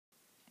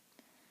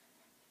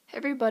Hey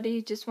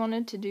everybody, just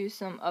wanted to do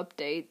some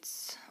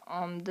updates.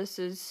 This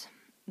is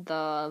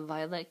the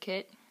Violet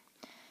kit,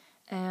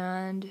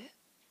 and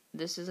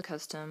this is a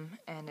custom,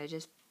 and I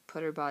just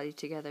put her body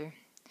together.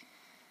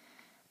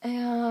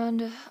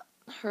 And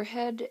her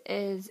head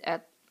is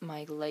at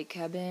my lake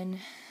cabin,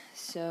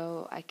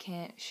 so I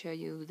can't show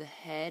you the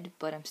head,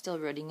 but I'm still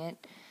rooting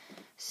it,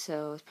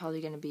 so it's probably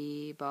going to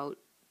be about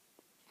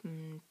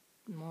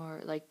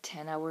more like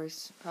 10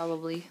 hours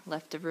probably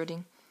left of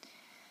rooting.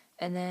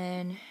 And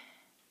then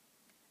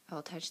I'll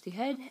attach the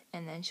head,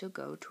 and then she'll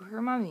go to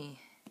her mommy.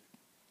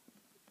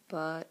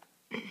 But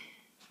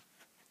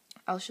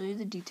I'll show you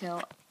the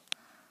detail.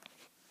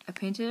 I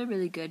painted it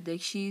really good.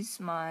 Like, she's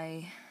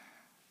my,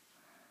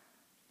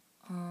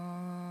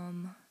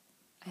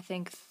 I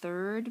think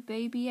third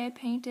baby I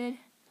painted.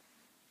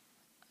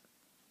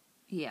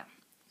 Yeah,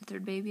 the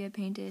third baby I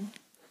painted.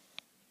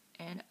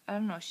 And I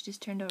don't know, she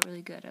just turned out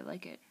really good. I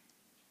like it.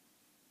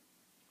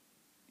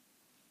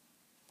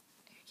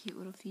 Her cute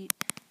little feet.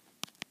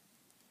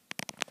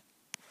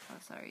 Oh,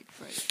 sorry, it's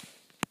bright.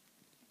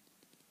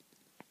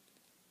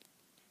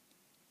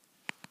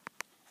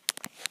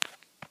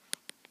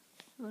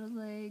 Little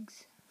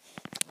legs.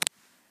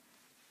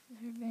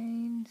 Her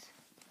veins.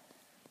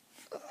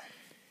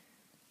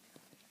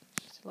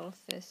 Just a little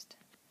fist.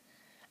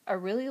 I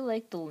really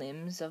like the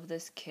limbs of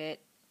this kit.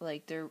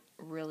 Like, they're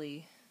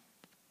really...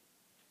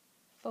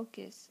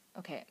 Focus.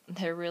 Okay,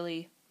 they're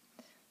really,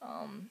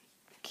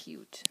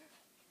 cute.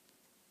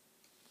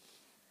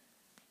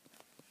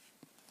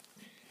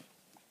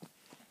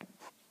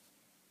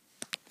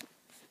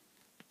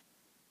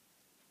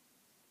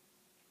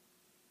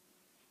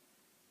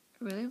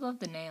 I really love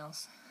the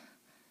nails.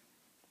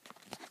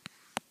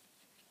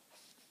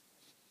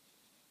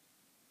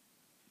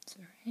 It's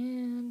her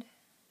hand.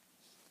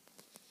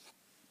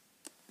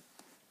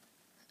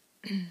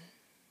 It's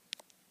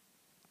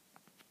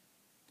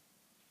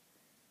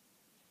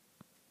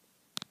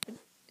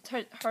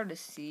hard to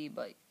see,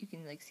 but you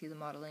can like see the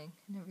modeling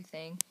and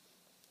everything.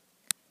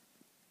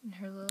 And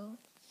her little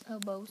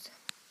elbows.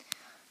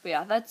 But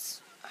yeah,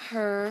 that's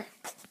her.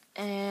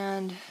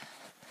 And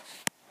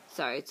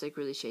sorry, it's like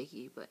really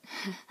shaky, but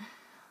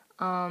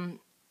I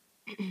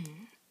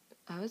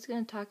was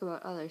gonna talk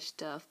about other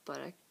stuff, but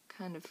I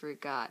kind of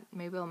forgot.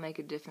 Maybe I'll make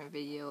a different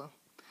video.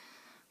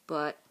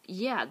 But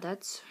yeah,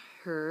 that's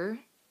her,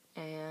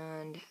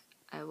 and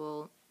I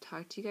will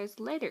talk to you guys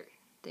later.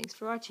 Thanks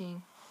for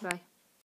watching. Bye.